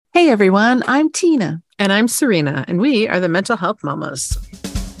Hey everyone, I'm Tina. And I'm Serena, and we are the Mental Health Mamas.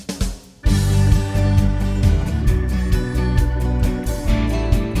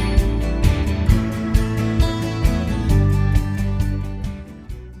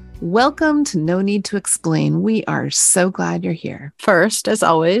 Welcome to No Need to Explain. We are so glad you're here. First, as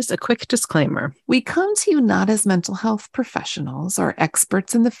always, a quick disclaimer. We come to you not as mental health professionals or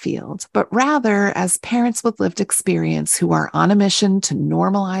experts in the field, but rather as parents with lived experience who are on a mission to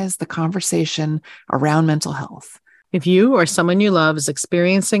normalize the conversation around mental health. If you or someone you love is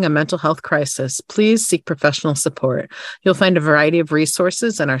experiencing a mental health crisis, please seek professional support. You'll find a variety of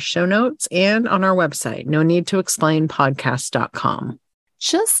resources in our show notes and on our website, noneedtoexplainpodcast.com.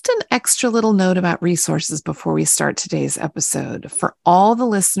 Just an extra little note about resources before we start today's episode. For all the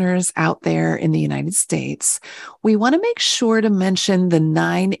listeners out there in the United States, we want to make sure to mention the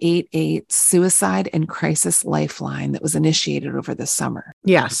 988 Suicide and Crisis Lifeline that was initiated over the summer.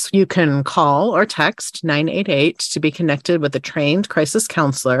 Yes, you can call or text 988 to be connected with a trained crisis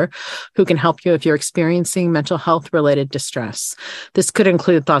counselor who can help you if you're experiencing mental health-related distress. This could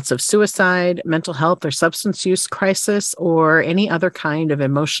include thoughts of suicide, mental health or substance use crisis, or any other kind of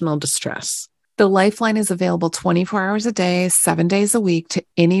emotional distress. The Lifeline is available 24 hours a day, 7 days a week to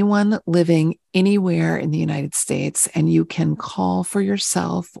anyone living anywhere in the United States. And you can call for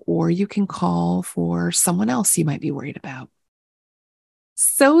yourself or you can call for someone else you might be worried about.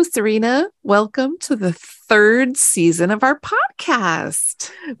 So, Serena, welcome to the third season of our podcast.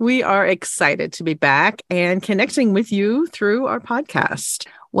 We are excited to be back and connecting with you through our podcast.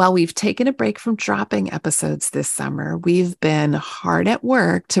 While we've taken a break from dropping episodes this summer, we've been hard at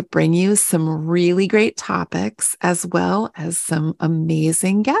work to bring you some really great topics as well as some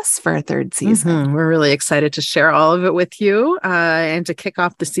amazing guests for our third season. We're really excited to share all of it with you and to kick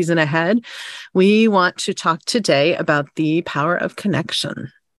off the season ahead. We want to talk today about the power of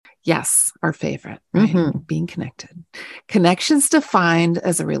connection. Yes, our favorite, right? Being connected. Connection's defined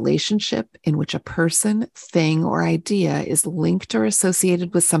as a relationship in which a person, thing, or idea is linked or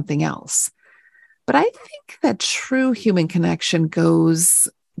associated with something else. But I think that true human connection goes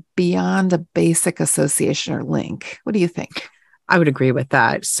beyond a basic association or link. What do you think? I would agree with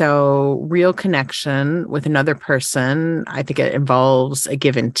that. So real connection with another person, I think it involves a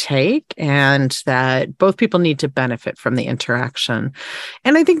give and take, and that both people need to benefit from the interaction.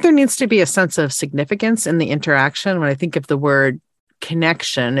 And I think there needs to be a sense of significance in the interaction. When I think of the word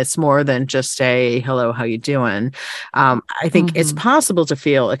connection, it's more than just a hello, how you doing? I think it's possible to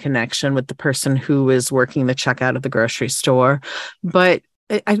feel a connection with the person who is working the checkout of the grocery store, but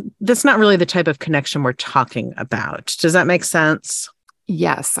that's not really the type of connection we're talking about. Does that make sense?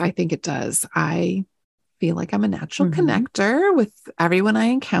 Yes, I think it does. I feel like I'm a natural connector with everyone I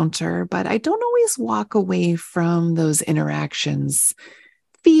encounter, but I don't always walk away from those interactions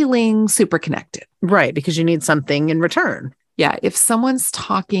feeling super connected. Right, because you need something in return. Yeah, if someone's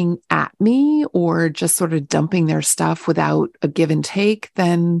talking at me or just sort of dumping their stuff without a give and take,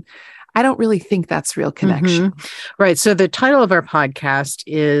 then I don't really think that's real connection. Right. So the title of our podcast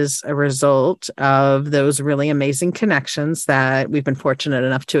is a result of those really amazing connections that we've been fortunate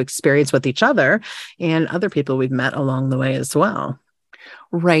enough to experience with each other and other people we've met along the way as well.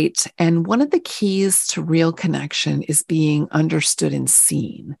 Right. And one of the keys to real connection is being understood and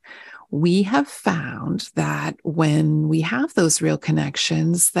seen. We have found that when we have those real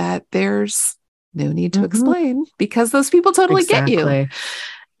connections, that there's no need to explain because those people totally get you.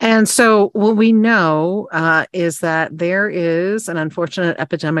 And so what we know is that there is an unfortunate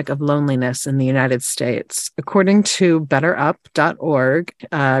epidemic of loneliness in the United States. According to BetterUp.org,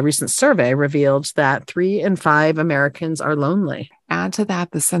 a recent survey revealed that 3 in 5 Americans are lonely. Add to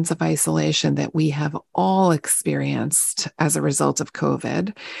that the sense of isolation that we have all experienced as a result of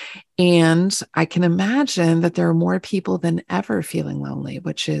COVID. And I can imagine that there are more people than ever feeling lonely,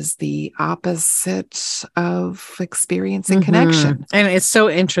 which is the opposite of experiencing connection. And it's so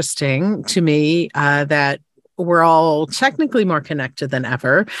interesting to me that we're all technically more connected than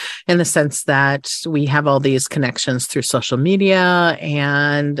ever in the sense that we have all these connections through social media,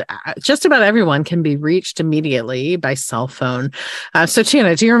 and just about everyone can be reached immediately by cell phone. So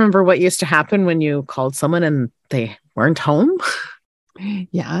Tina, do you remember what used to happen when you called someone and they weren't home?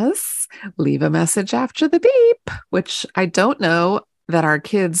 Yes. Leave a message after the beep, which I don't know that our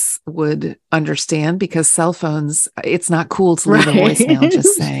kids would understand because cell phones, it's not cool to leave a voicemail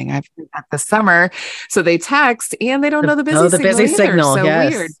just saying I've been at the summer. So they text and they don't know the busy signal. Busy signal, so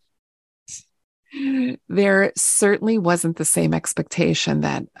yes. weird. There certainly wasn't the same expectation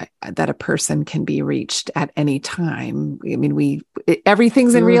that a person can be reached at any time. I mean,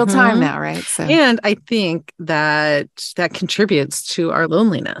 everything's in real time now, right? So, and I think that contributes to our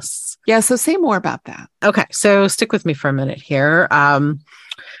loneliness. Yeah. So say more about that. Okay. So stick with me for a minute here.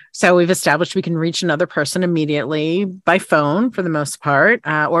 So we've established we can reach another person immediately by phone for the most part,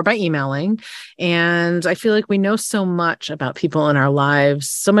 or by emailing. And I feel like we know so much about people in our lives,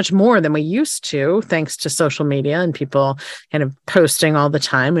 so much more than we used to, thanks to social media and people kind of posting all the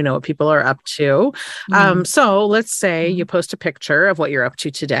time. We know what people are up to. So let's say you post a picture of what you're up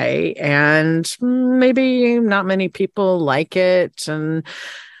to today, and maybe not many people like it, and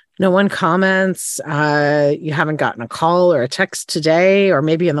no one comments. You haven't gotten a call or a text today, or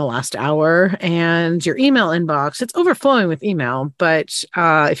maybe in the last hour, and your email inbox, it's overflowing with email. But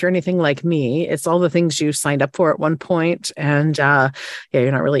if you're anything like me, it's all the things you signed up for at one point, and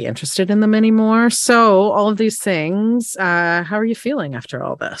you're not really interested in them anymore. So all of these things, how are you feeling after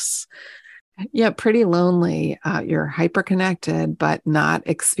all this? Yeah, pretty lonely. You're hyper-connected, but not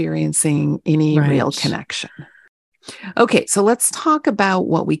experiencing any real connection. Okay, so let's talk about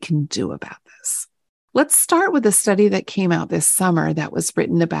what we can do about this. Let's start with a study that came out this summer that was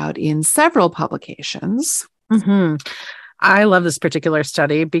written about in several publications. I love this particular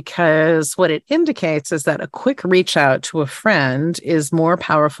study because what it indicates is that a quick reach out to a friend is more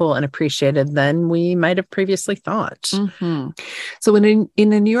powerful and appreciated than we might have previously thought. So in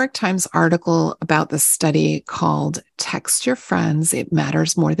a New York Times article about the study called Text Your Friends, It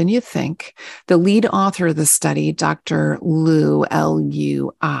Matters More Than You Think, the lead author of the study, Dr. Lui,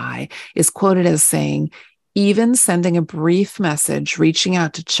 L-U-I, is quoted as saying, even sending a brief message, reaching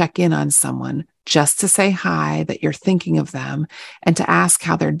out to check in on someone, just to say hi, that you're thinking of them, and to ask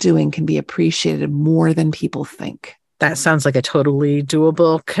how they're doing can be appreciated more than people think. That sounds like a totally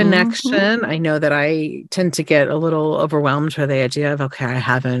doable connection. I know that I tend to get a little overwhelmed by the idea of, okay, I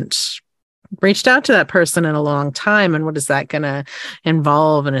haven't reached out to that person in a long time, and what is that going to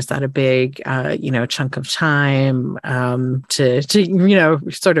involve, and is that a big chunk of time to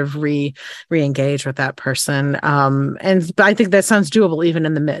sort of re-engage with that person, and I think that sounds doable even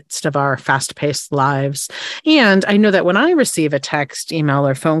in the midst of our fast-paced lives. And I know that when I receive a text, email,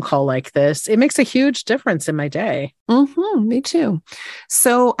 or phone call like this, it makes a huge difference in my day. Me too.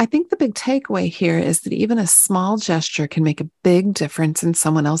 So I think the big takeaway here is that even a small gesture can make a big difference in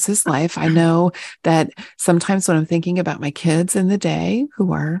someone else's life. I know that sometimes when I'm thinking about my kids in the day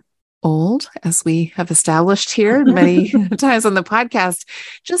who are old, as we have established here many times on the podcast,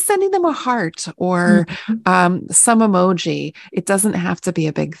 just sending them a heart or some emoji, it doesn't have to be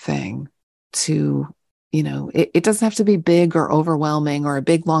a big thing to it doesn't have to be big or overwhelming or a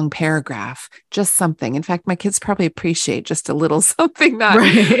big, long paragraph, just something. In fact, my kids probably appreciate just a little something, not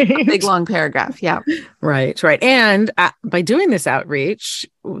a big, long paragraph. Yeah. Right. And by doing this outreach,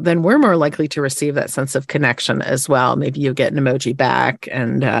 then we're more likely to receive that sense of connection as well. Maybe you get an emoji back,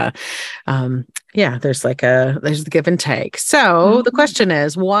 and there's the give and take. So the question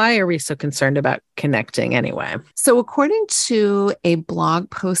is, why are we so concerned about connecting anyway? So according to a blog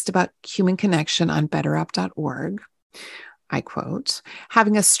post about human connection on betterup.org, I quote,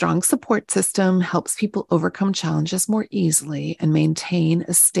 having a strong support system helps people overcome challenges more easily and maintain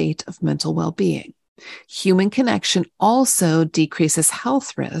a state of mental well-being. Human connection also decreases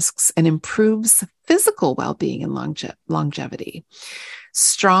health risks and improves physical well-being and longevity.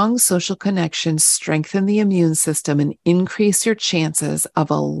 Strong social connections strengthen the immune system and increase your chances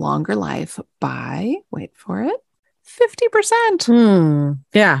of a longer life by, wait for it, 50%.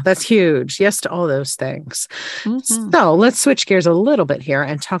 Yeah, that's huge. Yes to all those things. So let's switch gears a little bit here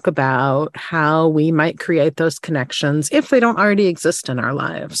and talk about how we might create those connections if they don't already exist in our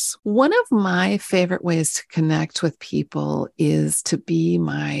lives. One of my favorite ways to connect with people is to be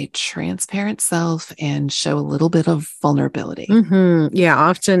my transparent self and show a little bit of vulnerability. Yeah,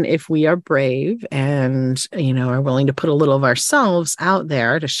 often if we are brave and, are willing to put a little of ourselves out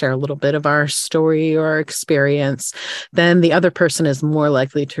there to share a little bit of our story or our experience, then the other person is more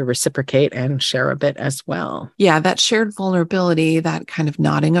likely to reciprocate and share a bit as well. Yeah, that shared vulnerability, that kind of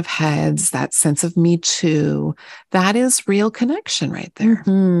nodding of heads, that sense of me too, that is real connection right there.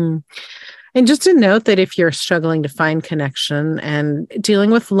 And just to note that if you're struggling to find connection and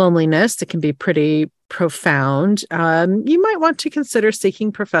dealing with loneliness, it can be pretty profound. You might want to consider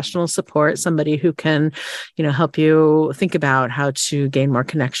seeking professional support, somebody who can, help you think about how to gain more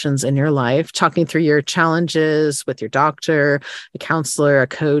connections in your life, talking through your challenges with your doctor, a counselor, a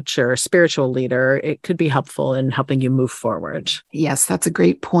coach, or a spiritual leader. It could be helpful in helping you move forward. Yes, that's a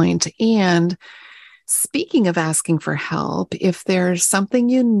great point. And speaking of asking for help, if there's something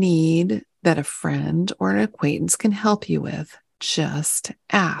you need that a friend or an acquaintance can help you with, just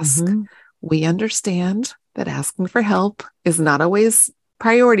ask. Mm-hmm. We understand that asking for help is not always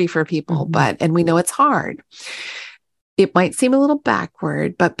priority for people, and we know it's hard. It might seem a little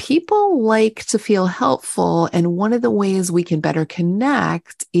backward, but people like to feel helpful. And one of the ways we can better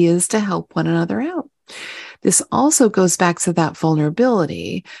connect is to help one another out. This also goes back to that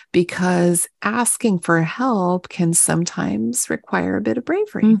vulnerability, because asking for help can sometimes require a bit of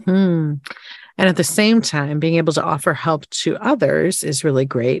bravery. Mm-hmm. And at the same time, being able to offer help to others is really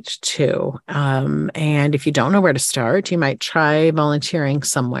great too. And if you don't know where to start, you might try volunteering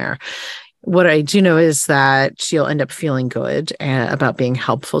somewhere. What I do know is that you'll end up feeling good about being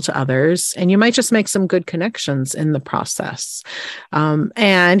helpful to others, and you might just make some good connections in the process.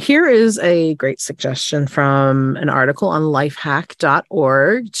 And here is a great suggestion from an article on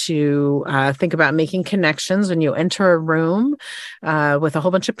lifehack.org to think about making connections when you enter a room with a whole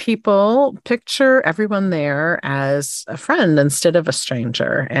bunch of people. Picture everyone there as a friend instead of a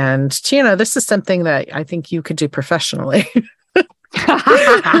stranger. And Tina, this is something that I think you could do professionally.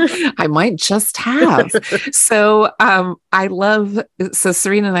 I might just have. So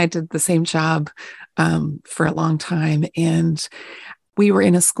Serena and I did the same job for a long time. And we were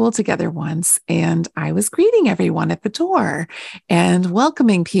in a school together once, and I was greeting everyone at the door and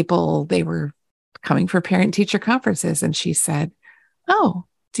welcoming people. They were coming for parent-teacher conferences. And she said, "Oh,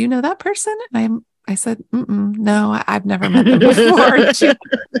 do you know that person?" And I said, "No, I've never met them before." She,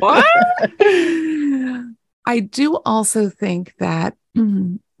 "What?" I do also think that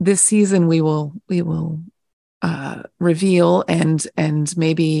this season we will reveal and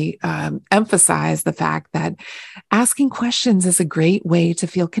maybe emphasize the fact that asking questions is a great way to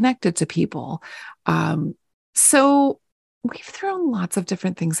feel connected to people. So we've thrown lots of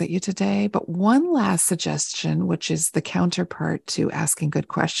different things at you today, but one last suggestion, which is the counterpart to asking good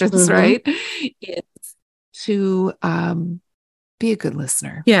questions, right, is to be a good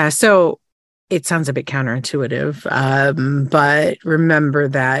listener. Yeah. So it sounds a bit counterintuitive, but remember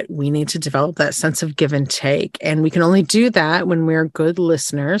that we need to develop that sense of give and take. And we can only do that when we're good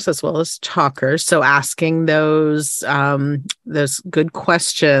listeners as well as talkers. So asking those good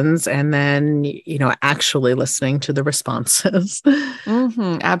questions and then, actually listening to the responses.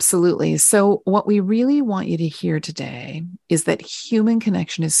 Absolutely. So what we really want you to hear today is that human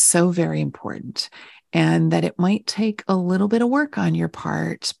connection is so very important, and that it might take a little bit of work on your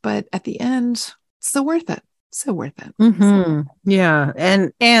part, but at the end, so worth it. So worth it. Yeah.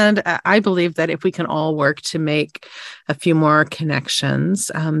 And I believe that if we can all work to make a few more connections,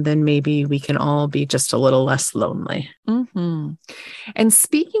 then maybe we can all be just a little less lonely. And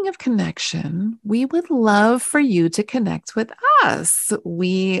speaking of connection, we would love for you to connect with us.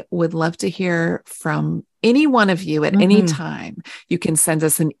 We would love to hear from any one of you at any time. You can send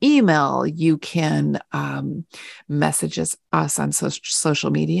us an email. You can message us on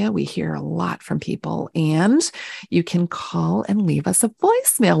social media. We hear a lot from people. And you can call and leave us a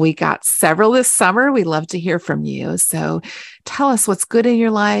voicemail. We got several this summer. We love to hear from you. So tell us what's good in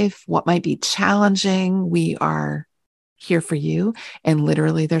your life, what might be challenging. We are here for you. And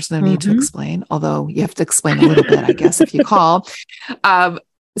literally, there's no need to explain, although you have to explain a little bit, I guess, if you call.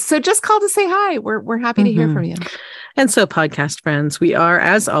 So just call to say hi. We're happy to hear from you. And so, podcast friends, we are,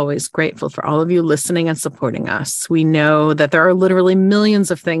 as always, grateful for all of you listening and supporting us. We know that there are literally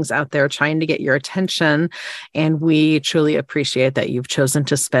millions of things out there trying to get your attention, and we truly appreciate that you've chosen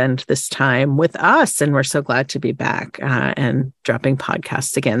to spend this time with us. And we're so glad to be back and dropping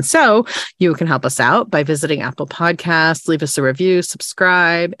podcasts again. So you can help us out by visiting Apple Podcasts, leave us a review,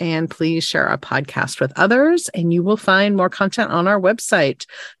 subscribe, and please share our podcast with others. And you will find more content on our website,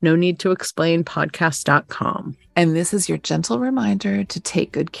 no need to explain podcast.com. And this is your gentle reminder to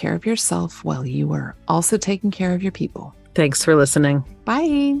take good care of yourself while you are also taking care of your people. Thanks for listening.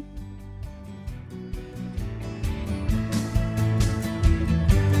 Bye.